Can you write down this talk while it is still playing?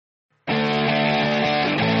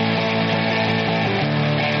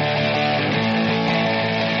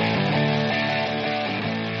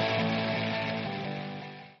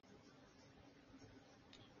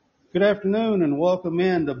Good afternoon and welcome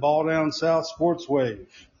in to Ball Down South Sports Wave.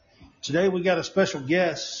 Today we got a special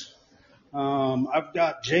guest. I've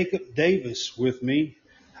got Jacob Davis with me.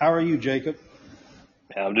 How are you, Jacob?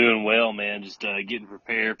 I'm doing well, man. Just getting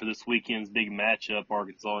prepared for this weekend's big matchup,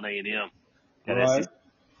 Arkansas and A&M. Got Right, SEC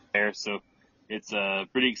there, so it's a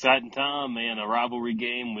pretty exciting time, man. A rivalry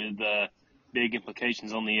game with big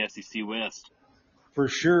implications on the SEC West. for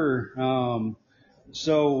sure.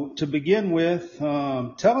 So to begin with,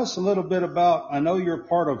 tell us a little bit about, I know you're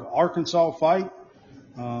part of Arkansas Fight,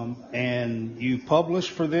 and you publish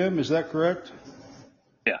for them. Is that correct?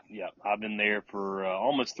 Yeah. I've been there for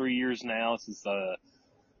almost 3 years now. This is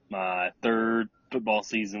my third football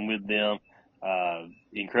season with them.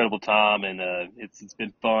 Incredible time, and it's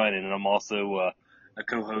been fun. And I'm also a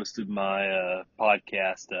co-host of my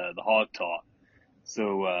podcast, the Hawg Talk.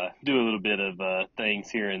 So do a little bit of things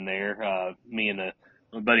here and there. Me and a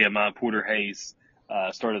buddy of mine, Porter Hayes,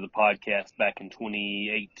 started the podcast back in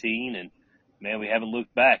 2018, and man, we haven't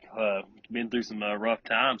looked back. Been through some rough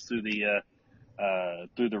times through the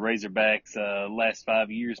Razorbacks last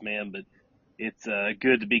 5 years, man. But it's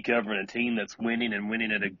good to be covering a team that's winning and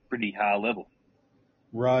winning at a pretty high level.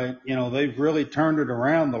 Right. You know, they've really turned it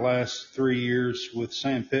around the last 3 years with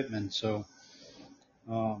Sam Pittman. So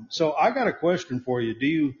I got a question for you.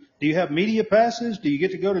 Do you have media passes? Do you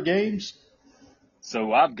get to go to games?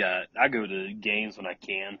 So I go to games when I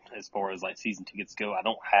can, as far as like season tickets go. I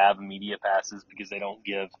don't have media passes because they don't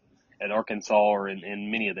give at Arkansas or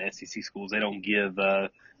in many of the SEC schools, they don't give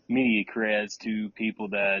media creds to people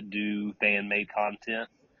that do fan made content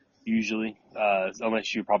usually,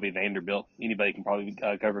 unless you're probably Vanderbilt. Anybody can probably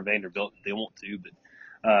cover Vanderbilt if they want to,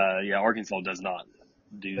 but yeah, Arkansas does not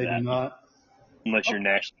do They do that not. unless Oh, you're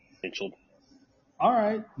nationally credentialed. all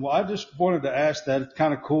right. Well, I just wanted to ask that. It's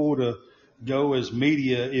kind of cool to go as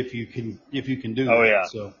media if you can do Oh that. yeah,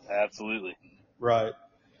 So, absolutely. right.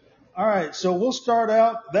 All right. So we'll start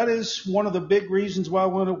out. That is one of the big reasons why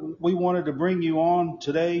we wanted to bring you on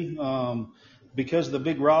today, because of the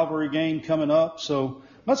big rivalry game coming up. So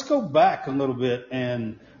let's go back a little bit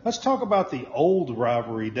and let's talk about the old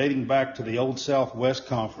rivalry dating back to the old Southwest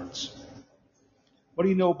Conference. What do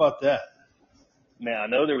you know about that? Man, I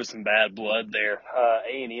know there was some bad blood there.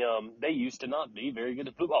 A&M, they used to not be very good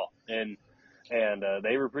at football, and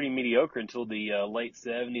they were pretty mediocre until the late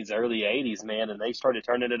 70s, early 80s, man, and they started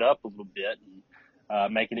turning it up a little bit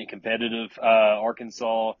and making it competitive.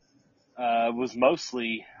 Arkansas was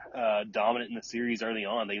mostly dominant in the series early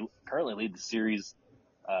on. They currently lead the series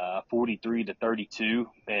 43-32,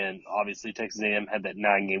 and obviously Texas A&M had that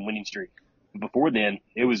 9-game winning streak. Before then,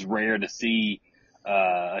 it was rare to see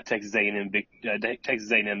Texas A&M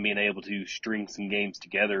being able to string some games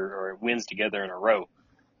together or wins together in a row.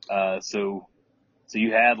 So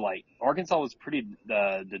you had like Arkansas was pretty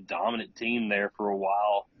the dominant team there for a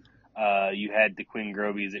while. You had the Quinn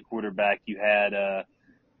Grobies at quarterback. You had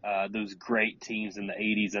those great teams in the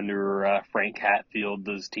 80s under Frank Hatfield.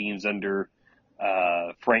 Those teams under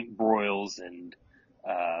Frank Broyles, and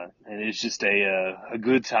it's just a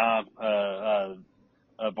good time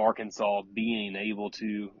of Arkansas being able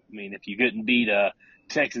to. I mean, if you couldn't beat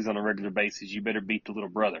Texas on a regular basis, you better beat the little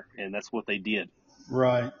brother, and that's what they did.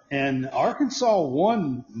 Right. And Arkansas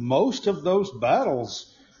won most of those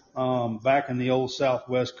battles back in the old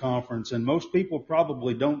Southwest Conference, and most people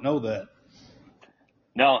probably don't know that.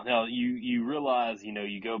 No, you realize,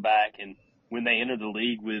 you go back and when they entered the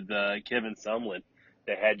league with Kevin Sumlin,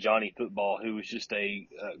 they had Johnny Football, who was just a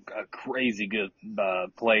crazy good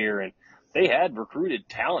player, and they had recruited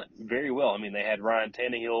talent very well. I mean, they had Ryan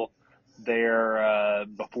Tannehill there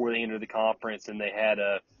before they entered the conference, and they had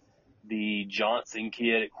the Johnson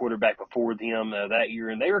kid at quarterback before them that year,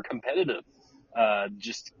 and they were competitive.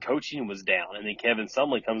 Just coaching was down, and then Kevin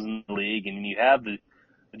Sumlin comes in the league, and you have the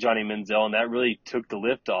Johnny Manziel, and that really took the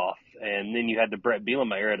lift off. And then you had the Brett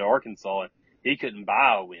Bielema at Arkansas, and he couldn't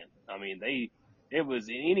buy a win. I mean, it was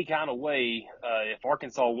in any kind of way. If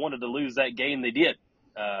Arkansas wanted to lose that game, they did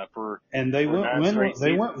And they for went 9 straight winless.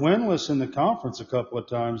 They seasons. went winless in the conference a couple of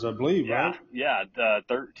times, I believe, right? Yeah.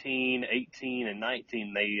 13, 18, and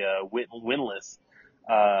 19, they went winless.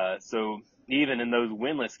 So even in those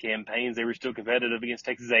winless campaigns, they were still competitive against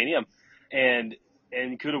Texas A&M, and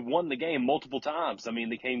could have won the game multiple times. I mean,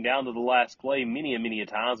 they came down to the last play many a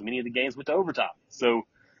times. Many of the games went to overtime. So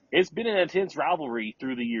it's been an intense rivalry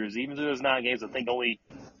through the years. Even through those 9 games, I think only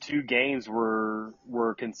 2 games were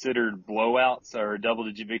considered blowouts or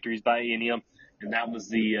double-digit victories by A&M, and that was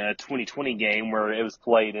the 2020 game where it was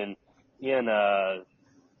played in uh, uh,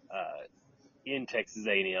 in Texas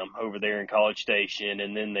A&M over there in College Station,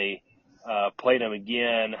 and then they played them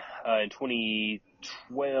again in 2020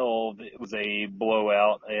 2012, it was a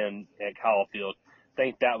blowout at Kyle Field. I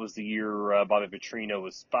think that was the year Bobby Petrino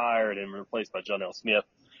was fired and replaced by John L. Smith.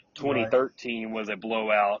 Right. 2013 was a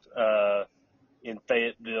blowout in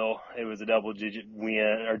Fayetteville. It was a double-digit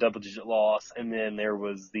win or double-digit loss. And then there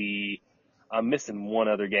was I'm missing one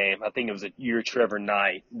other game. I think it was a year Trevor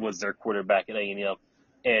Knight was their quarterback at A&M.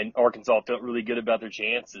 And Arkansas felt really good about their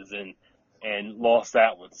chances and lost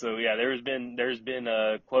that one. So yeah, there's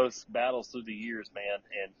been close battles through the years, man,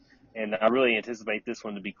 and I really anticipate this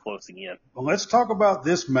one to be close again. Well, let's talk about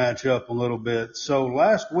this matchup a little bit. So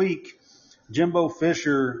last week, Jimbo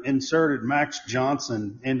Fisher inserted Max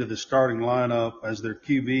Johnson into the starting lineup as their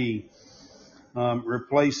QB,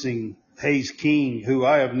 replacing Hayes King, who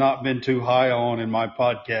I have not been too high on in my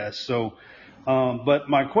podcast. So, but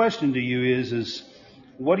my question to you is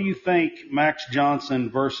what do you think Max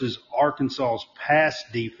Johnson versus Arkansas's pass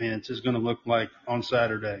defense is going to look like on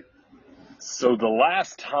Saturday? So the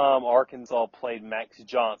last time Arkansas played Max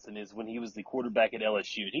Johnson is when he was the quarterback at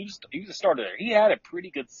LSU. He was a starter there. He had a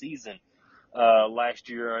pretty good season last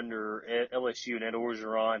year under LSU and Ed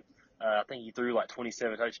Orgeron. I think he threw like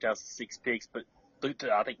 27 touchdowns, 6 picks, but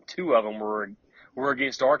I think 2 of them were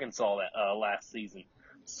against Arkansas last season.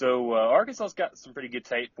 So Arkansas's got some pretty good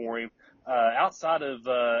tape for him. Outside of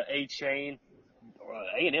A-Chain,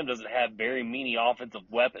 A&M doesn't have very many offensive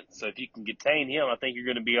weapons. So if you can contain him, I think you're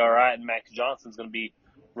going to be all right. And Max Johnson's going to be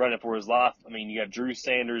running for his life. I mean, you have Drew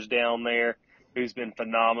Sanders down there, who's been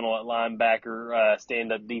phenomenal at linebacker,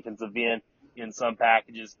 stand-up defensive end in some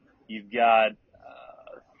packages. You've got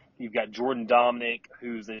Jordan Dominic,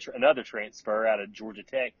 who's another transfer out of Georgia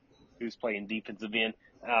Tech, who's playing defensive end.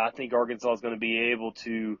 I think Arkansas is going to be able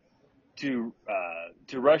to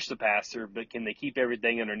rush the passer, but can they keep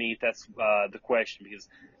everything underneath? That's the question, because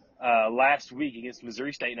last week against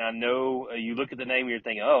Missouri State, and I know you look at the name and you're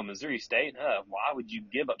thinking, oh, Missouri State, why would you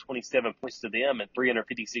give up 27 points to them and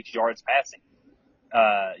 356 yards passing?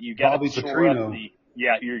 You got to shore up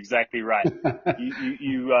yeah, you're exactly right.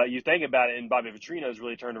 You think about it, and Bobby Petrino's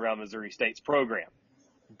really turned around Missouri State's program.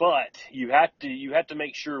 But you have to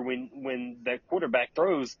make sure when the quarterback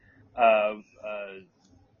throws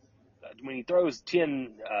when he throws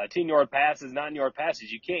 10-yard passes, 9-yard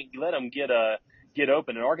passes, you can't let him get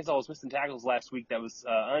open. And Arkansas was missing tackles last week. That was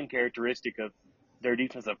uncharacteristic of their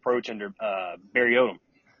defensive approach under Barry Odom.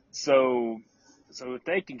 So if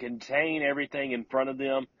they can contain everything in front of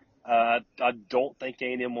them, I don't think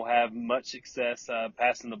A&M will have much success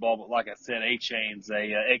passing the ball. But like I said, A-Chain's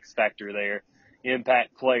a X factor there,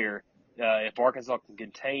 impact player. If Arkansas can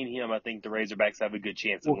contain him, I think the Razorbacks have a good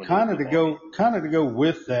chance of winning. Well, kind of to go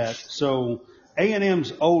with that. So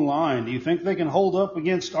A&M's O-line, do you think they can hold up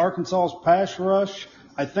against Arkansas's pass rush?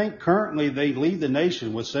 I think currently they lead the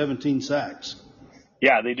nation with 17 sacks.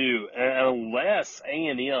 Yeah, they do. Unless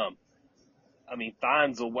A&M,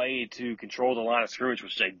 finds a way to control the line of scrimmage,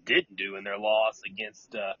 which they didn't do in their loss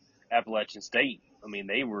against Appalachian State.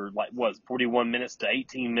 They were 41 minutes to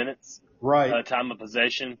 18 minutes right time of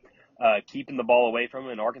possession. Keeping the ball away from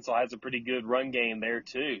him, and Arkansas has a pretty good run game there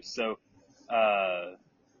too. So, but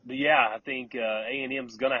yeah, I think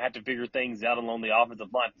A&M's going to have to figure things out along the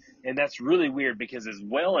offensive line, and that's really weird because as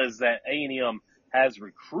well as that A&M has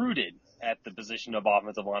recruited at the position of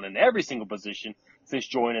offensive line in every single position since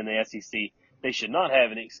joining the SEC, they should not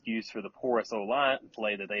have an excuse for the poorest O-line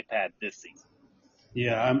play that they've had this season.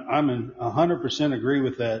 Yeah, I'm in 100% agree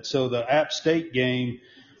with that. So the App State game,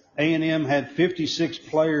 A&M had 56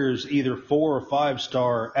 players, either 4 or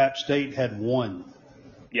 5-star. App State had 1.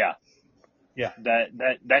 Yeah. Yeah.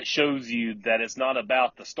 That shows you that it's not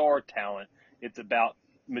about the star talent. It's about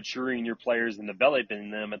maturing your players and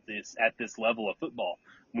developing them at this level of football.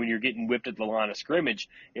 When you're getting whipped at the line of scrimmage,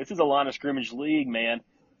 this is a line of scrimmage league, man.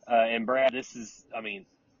 And Brad,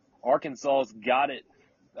 Arkansas's got it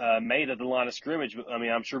made at the line of scrimmage. But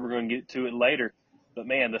I'm sure we're going to get to it later. But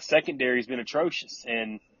man, the secondary's been atrocious,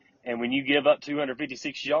 and when you give up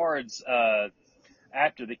 256 yards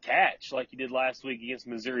after the catch, like you did last week against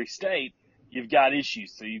Missouri State, you've got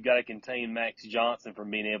issues. So you've got to contain Max Johnson from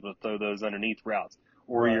being able to throw those underneath routes,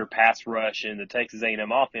 or right. Your pass rush and the Texas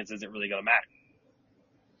A&M offense isn't really going to matter.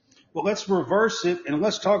 Well, let's reverse it, and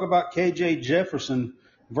let's talk about KJ Jefferson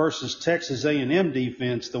versus Texas A&M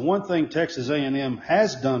defense. The one thing Texas A&M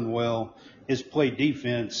has done well is play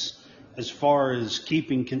defense as far as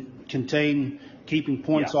keeping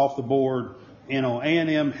points off the board.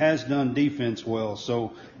 A&M has done defense well.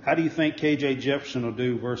 So how do you think KJ Jefferson will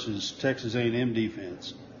do versus Texas A&M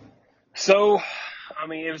defense? So,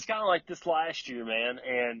 it was kind of like this last year, man,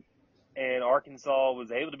 and Arkansas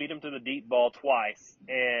was able to beat them to the deep ball twice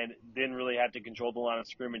and didn't really have to control the line of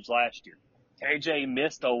scrimmage last year. KJ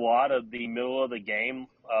missed a lot of the middle of the game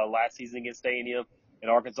last season against A&M,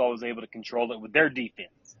 and Arkansas was able to control it with their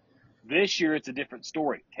defense. This year, it's a different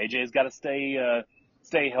story. KJ's got to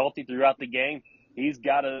stay healthy throughout the game. He's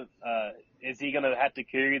got to is he going to have to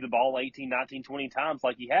carry the ball 18, 19, 20 times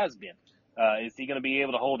like he has been? Is he going to be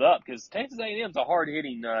able to hold up? Because Texas A&M's a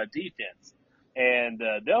hard-hitting defense, and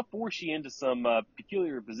they'll force you into some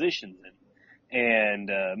peculiar positions and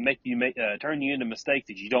turn you into mistakes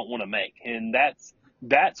that you don't want to make. And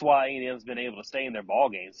that's why A&M's been able to stay in their ball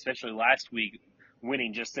games, especially last week,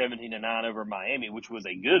 winning just 17-9 over Miami, which was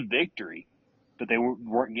a good victory, but they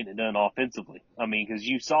weren't getting it done offensively. I mean, because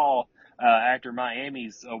you saw after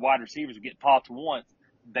Miami's wide receivers would get popped once,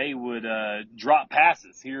 they would drop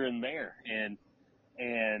passes here and there,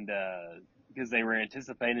 and because they were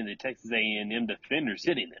anticipating the Texas A&M defenders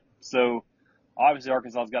hitting them. So obviously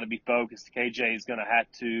Arkansas's got to be focused. KJ is going to have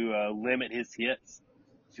to limit his hits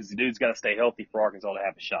because the dude's got to stay healthy for Arkansas to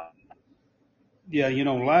have a shot. Yeah,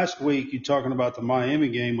 last week you're talking about the Miami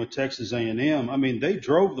game with Texas A&M. I mean, they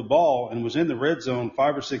drove the ball and was in the red zone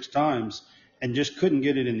 5 or 6 times and just couldn't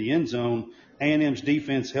get it in the end zone. A&M's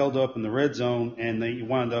defense held up in the red zone, and they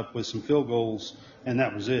wound up with some field goals, and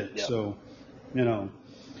that was it. Yep. So,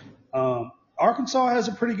 Arkansas has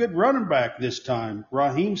a pretty good running back this time.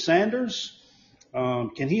 Raheem Sanders,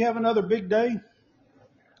 can he have another big day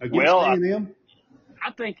against A&M?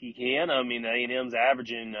 I think he can. I mean, A&M's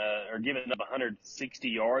averaging or giving up 160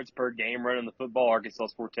 yards per game running the football.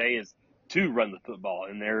 Arkansas's forte is to run the football,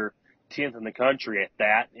 and they're 10th in the country at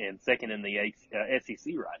that and second in the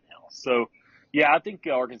SEC right now. So, yeah, I think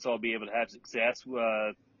Arkansas will be able to have success.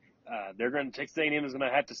 Texas A&M is going to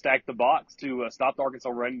have to stack the box to stop the Arkansas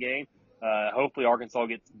run game. Hopefully Arkansas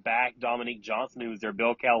gets back Dominique Johnson, who was their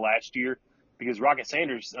bell cow last year, because Rocket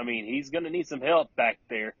Sanders, I mean, he's going to need some help back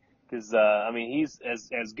there. Because, he's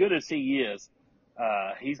as good as he is,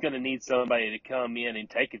 he's going to need somebody to come in and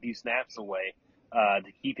take a few snaps away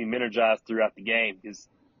to keep him energized throughout the game. Because,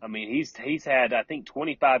 he's had, I think,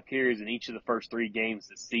 25 carries in each of the first 3 games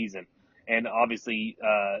this season. And obviously,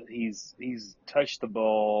 he's touched the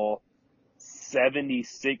ball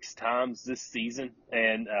 76 times this season.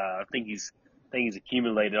 And I think he's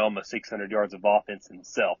accumulated almost 600 yards of offense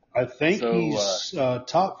himself. I think he's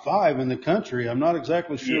top 5 in the country. I'm not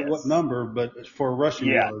exactly sure what number, but for rushing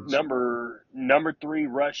yards. Number 3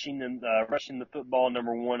 rushing and rushing the football,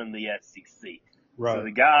 number 1 in the SEC. Right. So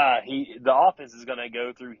the offense is going to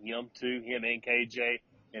go through him too, him and KJ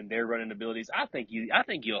and their running abilities. I think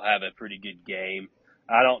you'll have a pretty good game.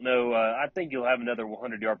 I don't know. I think you'll have another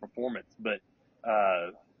 100-yard performance, but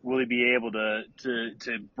will he be able to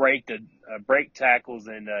break tackles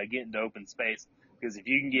and get into open space? Because if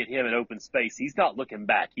you can get him in open space, he's not looking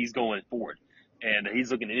back; he's going forward, and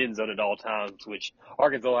he's looking at end zone at all times. Which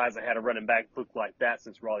Arkansas hasn't had a running back look like that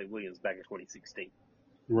since Raleigh Williams back in 2016.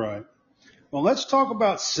 Right. Well, let's talk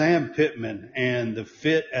about Sam Pittman and the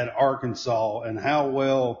fit at Arkansas and how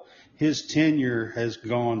well his tenure has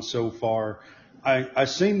gone so far. I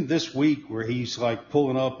seen this week where he's like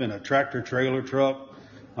pulling up in a tractor trailer truck.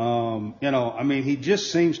 He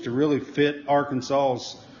just seems to really fit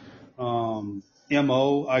Arkansas's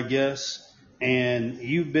MO, I guess. And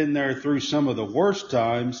you've been there through some of the worst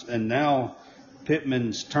times, and now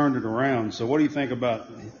Pittman's turned it around. So what do you think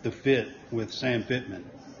about the fit with Sam Pittman?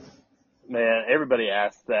 Man, everybody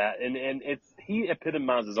asks that, and he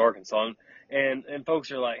epitomizes Arkansas, and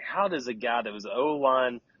folks are like, how does a guy that was an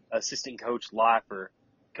O-line assistant coach lifer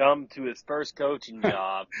come to his first coaching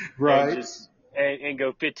job right. and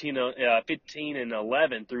go 15 and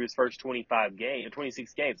 11 through his first 26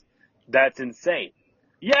 games? That's insane.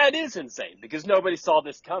 Yeah, it is insane because nobody saw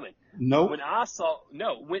this coming. Nope.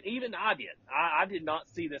 Even I did. I did not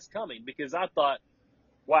see this coming because I thought,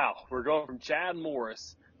 wow, we're going from Chad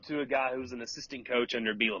Morris to a guy who's an assistant coach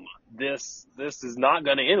under Bielema. This is not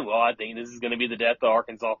going to end well. I think this is going to be the death of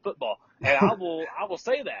Arkansas football. And I will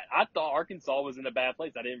say that. I thought Arkansas was in a bad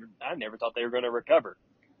place. I never thought they were going to recover.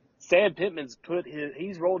 Sam Pittman's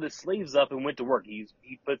he's rolled his sleeves up and went to work. He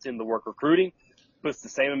puts in the work recruiting, puts the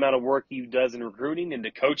same amount of work he does in recruiting into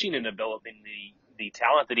coaching and developing the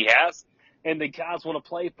talent that he has, and the guys want to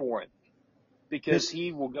play for him because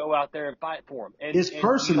he will go out there and fight for him. And his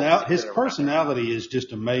personality is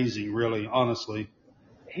just amazing, really, honestly.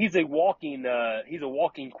 He's a walking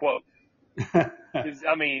quote. From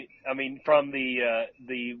the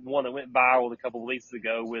one that went viral a couple of weeks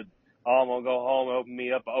ago with, I'm going to go home and open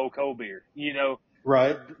me up a old cold beer.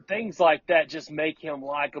 Right. Things like that just make him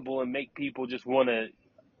likable and make people just want to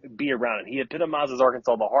be around him. He epitomizes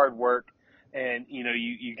Arkansas, the hard work, and,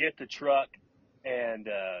 you get the truck and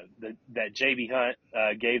that JB Hunt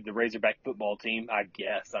gave the Razorback football team, I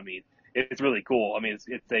guess. I mean, it's really cool. I mean,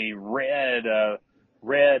 it's a red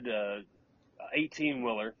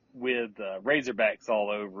 18-wheeler with Razorbacks all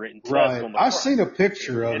over it and Tusk Right. on the I've front. seen a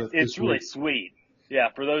picture of it It's this really week. sweet. Yeah,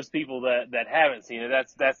 for those people that haven't seen it,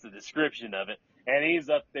 that's the description of it. And he's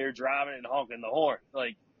up there driving and honking the horn.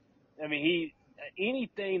 Like, I mean,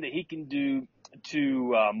 anything that he can do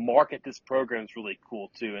to market this program is really cool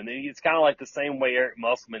too. And it's kind of like the same way Eric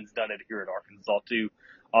Musselman's done it here at Arkansas too,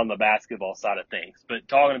 on the basketball side of things. But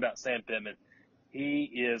talking about Sam Pittman, he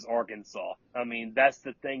is Arkansas. I mean, that's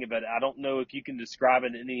the thing about it. I don't know if you can describe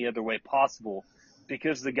it in any other way possible,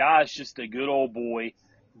 because the guy's just a good old boy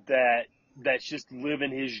that's just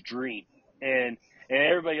living his dream. And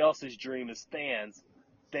everybody else's dream as fans,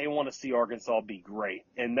 they want to see Arkansas be great.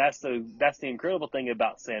 And that's the incredible thing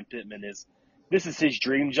about Sam Pittman is this is his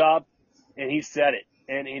dream job, and he said it.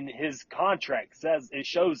 And in his contract says it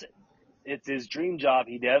shows it. It's his dream job.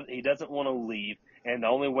 He doesn't want to leave, and the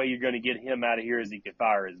only way you're going to get him out of here is he can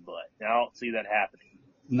fire his butt. And I don't see that happening.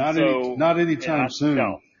 So, Not anytime soon.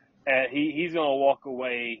 no, he's going to walk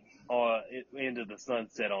away into the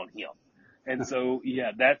sunset on him. And so,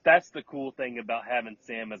 yeah, that's the cool thing about having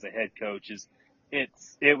Sam as a head coach is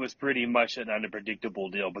it was pretty much an unpredictable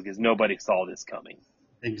deal because nobody saw this coming.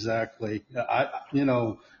 Exactly.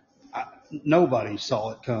 Nobody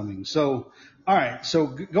saw it coming. So, all right. So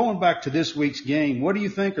going back to this week's game, what do you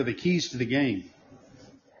think are the keys to the game?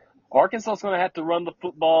 Arkansas's going to have to run the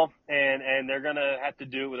football, and they're going to have to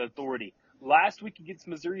do it with authority. Last week against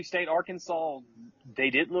Missouri State, Arkansas, they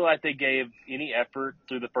didn't look like they gave any effort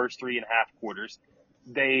through the first 3.5 quarters.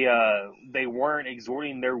 They weren't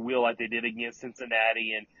exhorting their will like they did against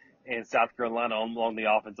Cincinnati and South Carolina along the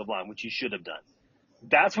offensive line, which you should have done.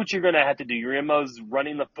 That's what you're going to have to do. Your MO's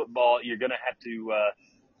running the football. You're going to have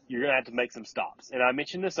to make some stops. And I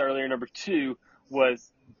mentioned this earlier. Number 2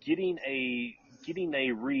 was getting a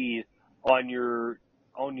read on your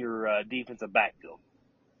defensive backfield.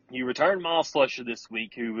 You returned Miles Slusher this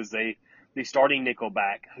week, who was the starting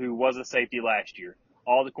nickelback, who was a safety last year.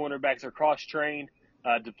 All the cornerbacks are cross-trained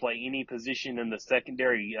to play any position in the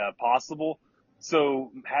secondary possible.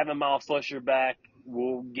 So having Miles Slusher back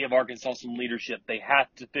will give Arkansas some leadership. They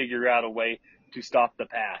have to figure out a way to stop the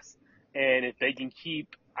pass. And if they can keep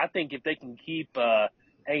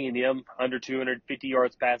A&M under 250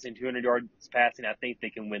 yards passing, 200 yards passing, I think they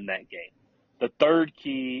can win that game. The third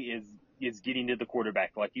key is getting to the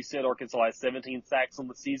quarterback. Like you said, Arkansas has 17 sacks on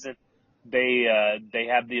the season. They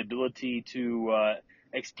have the ability to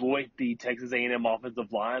exploit the Texas A&M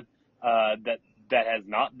offensive line that has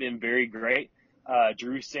not been very great.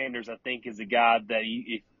 Drew Sanders, I think, is a guy that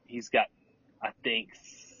he's got, I think,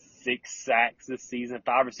 6 sacks this season,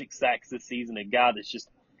 5 or 6 sacks this season. A guy that's just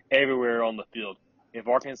everywhere on the field. If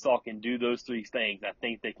Arkansas can do those 3 things, I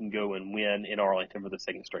think they can go and win in Arlington for the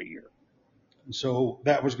second straight year. So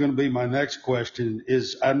that was going to be my next question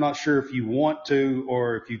is I'm not sure if you want to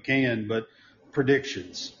or if you can, but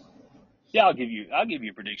predictions. Yeah, I'll give you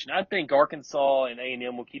a prediction. I think Arkansas and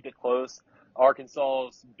A&M will keep it close.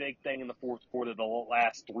 Arkansas's big thing in the fourth quarter, the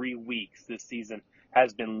last 3 weeks this season,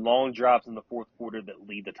 has been long drives in the fourth quarter that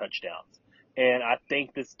lead to touchdowns. And I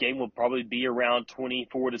think this game will probably be around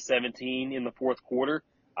 24-17 in the fourth quarter.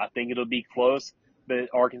 I think it'll be close. But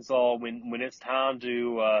Arkansas, when it's time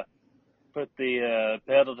to put the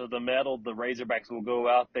pedal to the metal, the Razorbacks will go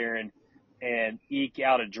out there and eke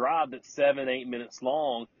out a drive that's 7-8 minutes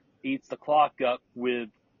long, eats the clock up with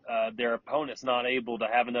their opponents not able to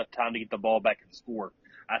have enough time to get the ball back and score.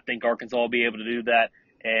 I think Arkansas will be able to do that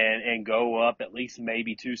and go up at least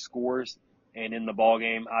maybe 2 scores. And in the ball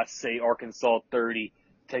game, I say Arkansas 30,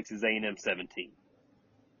 Texas A&M 17.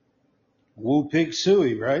 Woo pig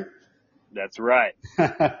suey, right? That's right.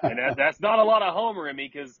 And that's not a lot of homer in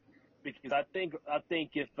me because I think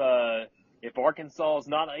if Arkansas is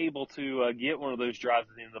not able to get one of those drives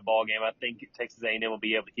at the end of the ball game, I think Texas A&M will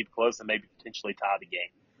be able to keep it close and maybe potentially tie the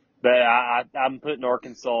game. But I'm putting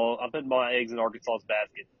my eggs in Arkansas's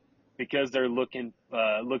basket because they're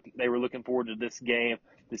they were looking forward to this game,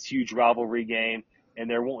 this huge rivalry game, and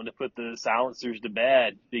they're wanting to put the silencers to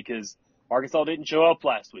bed because Arkansas didn't show up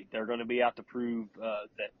last week. They're going to be out to prove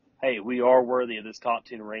that, hey, we are worthy of this top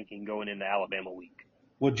 10 ranking going into Alabama week.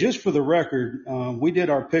 Well, just for the record, we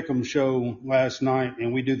did our pick'em show last night,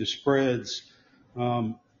 and we do the spreads.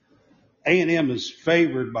 A&M is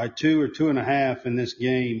favored by 2 or 2.5 in this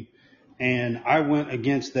game, and I went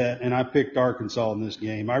against that, and I picked Arkansas in this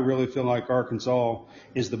game. I really feel like Arkansas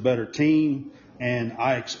is the better team, and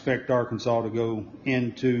I expect Arkansas to go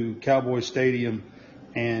into Cowboy Stadium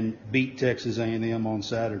and beat Texas A&M on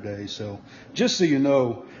Saturday. So just so you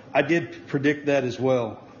know, I did predict that as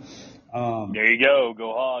well. There you go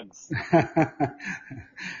Hogs.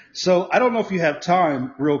 So I don't know if you have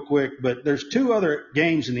time real quick, but there's two other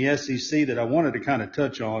games in the SEC that I wanted to kind of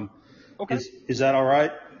touch on. Okay. Is that all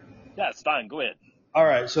right? Yeah, it's fine. Go ahead. All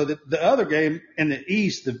right. So the other game in the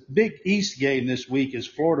East, the big East game this week is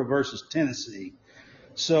Florida versus Tennessee.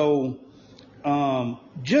 So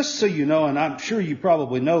just so you know, and I'm sure you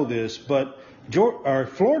probably know this, but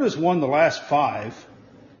Florida's won the last 5.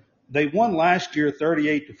 They won last year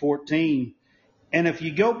 38-14. And if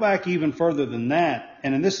you go back even further than that,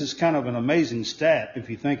 and this is kind of an amazing stat if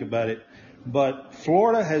you think about it, but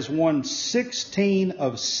Florida has won 16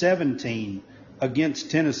 of 17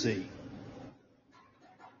 against Tennessee.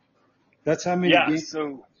 That's how many games.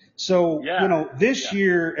 So this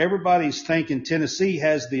year everybody's thinking Tennessee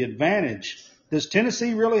has the advantage. Does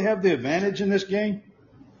Tennessee really have the advantage in this game?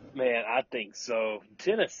 Man, I think so.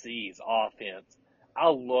 Tennessee's offense, I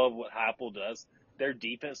love what Heupel does. Their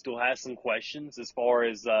defense still has some questions as far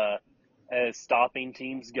as stopping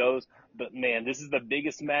teams goes. But man, this is the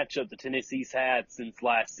biggest matchup that Tennessee's had since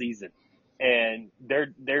last season, and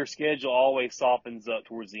their schedule always softens up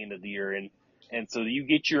towards the end of the year, and so you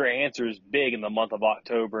get your answers big in the month of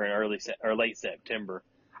October and late September.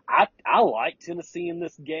 I like Tennessee in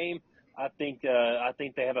this game. I think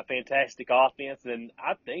they have a fantastic offense, and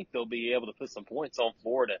I think they'll be able to put some points on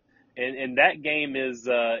Florida. And that game is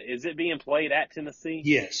it being played at Tennessee?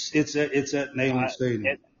 Yes, it's at Neyland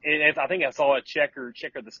Stadium. I think I saw a checker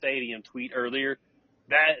the stadium tweet earlier.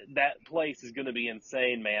 That place is going to be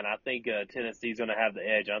insane, man. I think Tennessee's going to have the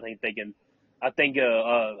edge. I think they can. I think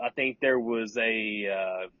there was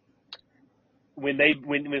a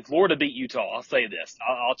when Florida beat Utah. I'll say this.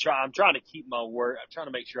 I'm trying to keep my word. I'm trying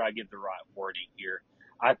to make sure I get the right wording here.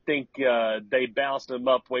 I think they bounced them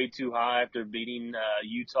up way too high after beating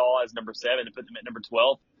Utah as number 7 and put them at number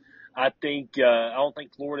 12. I don't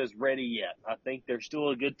think Florida's ready yet. I think they're still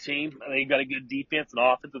a good team. They've got a good defense and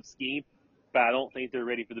offensive scheme, but I don't think they're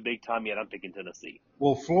ready for the big time yet. I'm picking Tennessee.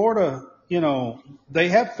 Well, Florida, they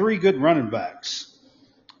have 3 good running backs,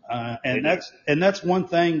 and that's one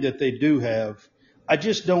thing that they do have. I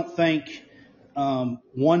just don't think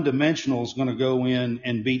one-dimensional is going to go in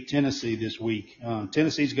and beat Tennessee this week.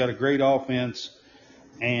 Tennessee's got a great offense,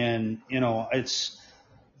 and it's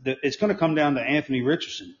going to come down to Anthony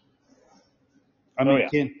Richardson. I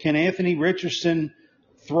mean, can Anthony Richardson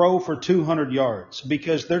throw for 200 yards?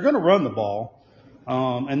 Because they're going to run the ball,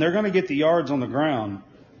 and they're going to get the yards on the ground.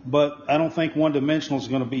 But I don't think one-dimensional is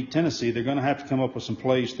going to beat Tennessee. They're going to have to come up with some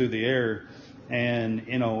plays through the air, and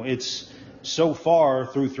it's so far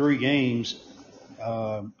through 3 games.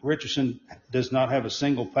 Richardson does not have a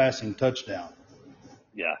single passing touchdown.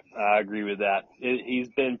 Yeah, I agree with that. He's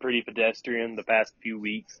been pretty pedestrian the past few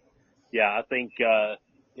weeks. Yeah, I think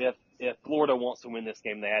if Florida wants to win this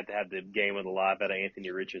game, they had to have the game of the life out of Anthony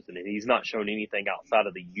Richardson, and he's not shown anything outside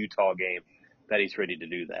of the Utah game that he's ready to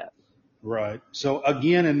do that. Right. So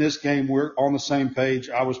again, in this game, we're on the same page.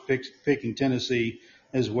 I was picking Tennessee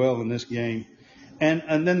as well in this game.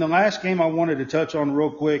 And then the last game I wanted to touch on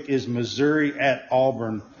real quick is Missouri at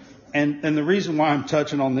Auburn. And the reason why I'm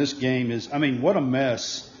touching on this game is, I mean, what a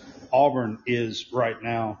mess Auburn is right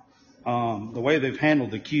now. The way they've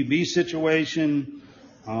handled the QB situation,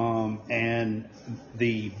 and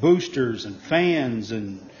the boosters and fans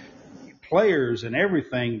and players and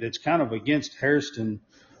everything that's kind of against Hairston.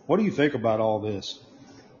 What do you think about all this?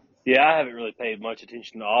 Yeah, I haven't really paid much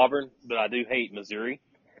attention to Auburn, but I do hate Missouri.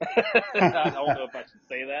 I don't know if I should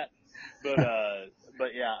say that,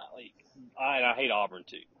 but yeah, I hate Auburn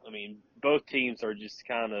too. I mean, both teams are just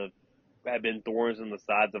kind of have been thorns in the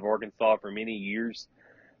sides of Arkansas for many years.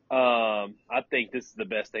 I think this is the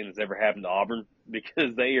best thing that's ever happened to Auburn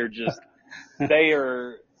because they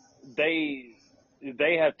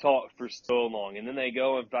have talked for so long, and then they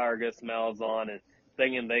go and fire Gus Malzahn and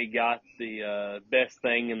thinking they got the best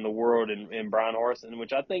thing in the world in Brian Harsin,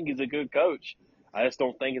 which I think is a good coach. I just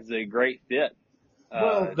don't think it's a great fit.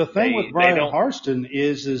 Well, the thing with Brian Harsin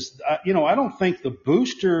is I don't think the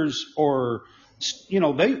boosters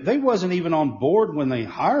they wasn't even on board when they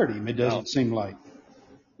hired him. It doesn't seem like.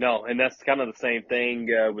 No, and that's kind of the same thing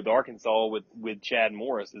with Arkansas with Chad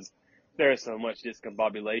Morris. Is there's so much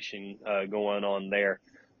discombobulation going on there.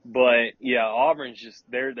 But yeah, Auburn's just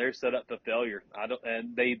they're set up for failure.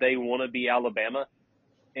 They want to be Alabama,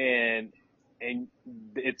 and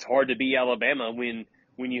it's hard to be Alabama when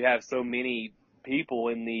you have so many people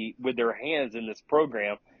with their hands in this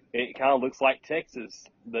program. It kind of looks like Texas,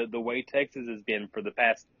 the way Texas has been for the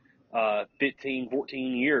past 15,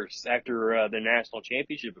 14 years after their national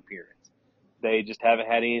championship appearance. They just haven't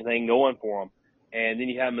had anything going for them. And then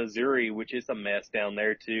you have Missouri, which is a mess down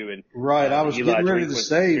there too. And Right. I the was Eli getting ready to Drinkwitz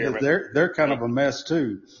say that experiment. they're kind of a mess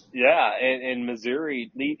too. Yeah, and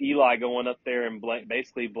Missouri, Eli going up there and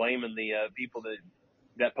basically blaming the people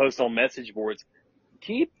that post on message boards.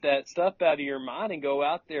 Keep that stuff out of your mind and go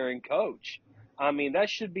out there and coach. I mean, that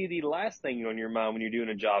should be the last thing on your mind when you're doing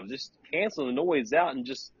a job. Just cancel the noise out and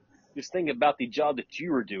just think about the job that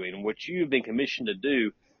you are doing. And what you've been commissioned to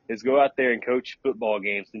do is go out there and coach football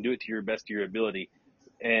games and do it to your best of your ability.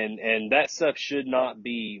 And that stuff should not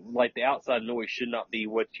be, like, the outside noise should not be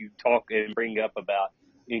what you talk and bring up about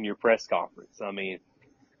in your press conference. I mean,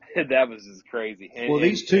 that was just crazy. Well,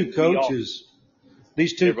 these two coaches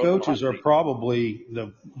are probably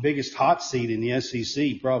the biggest hot seat in the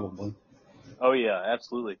SEC, probably. Oh yeah,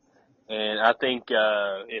 absolutely. And I think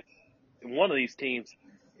if one of these teams,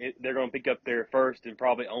 they're going to pick up their first and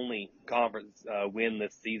probably only conference win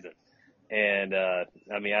this season. And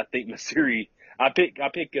I mean, I think Missouri. I pick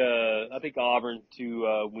Auburn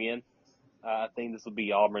to win. I think this will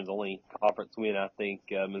be Auburn's only conference win. I think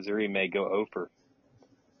Missouri may go over.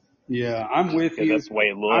 Yeah, I'm with you. That's the way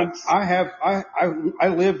it looks. I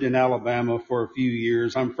lived in Alabama for a few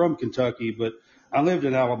years. I'm from Kentucky, but I lived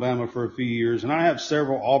in Alabama for a few years, and I have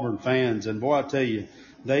several Auburn fans, and boy, I tell you,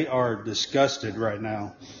 they are disgusted right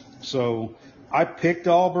now. So I picked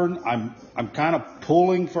Auburn. I'm kind of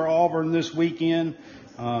pulling for Auburn this weekend,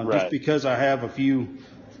 just because I have a few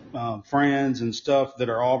friends and stuff that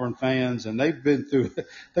are Auburn fans, and they've been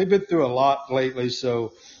through a lot lately.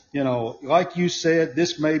 So, you know, like you said,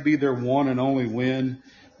 this may be their one and only win.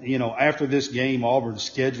 You know, after this game, Auburn's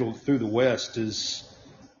schedule through the West is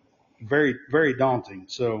very, very daunting.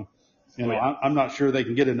 So, you know, I'm not sure they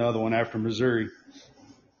can get another one after Missouri.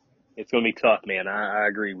 It's going to be tough, man. I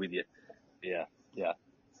agree with you. Yeah,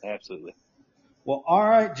 absolutely. Well, all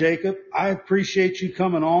right, Jacob, I appreciate you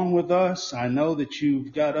coming on with us. I know that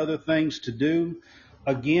you've got other things to do.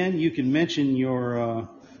 Again, you can mention your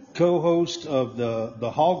co-host of the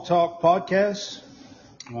Hawg Talk podcast.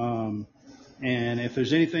 And if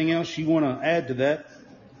there's anything else you want to add to that,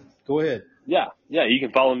 go ahead. Yeah. You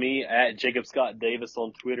can follow me at Jacob Scott Davis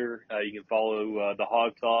on Twitter. You can follow the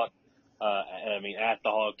Hawg Talk. At the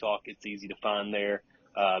Hawg Talk, it's easy to find there.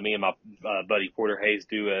 Me and my buddy Porter Hayes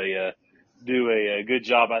do a good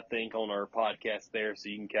job, I think, on our podcast there. So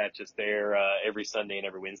you can catch us there every Sunday and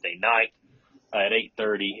every Wednesday night at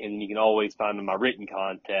 8:30, and you can always find my written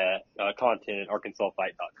content at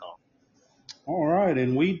arkansasfight.com. All right,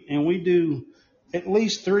 and we do at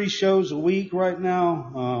least 3 shows a week right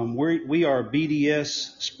now. We are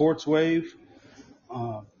BDS Sports Wave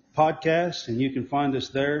podcast, and you can find us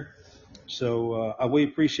there. So we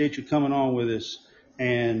appreciate you coming on with us.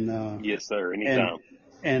 And yes, sir. Anytime.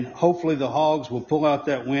 And hopefully the Hogs will pull out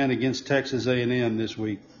that win against Texas A&M this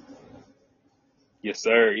week. Yes,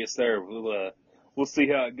 sir. We'll see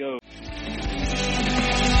how it goes.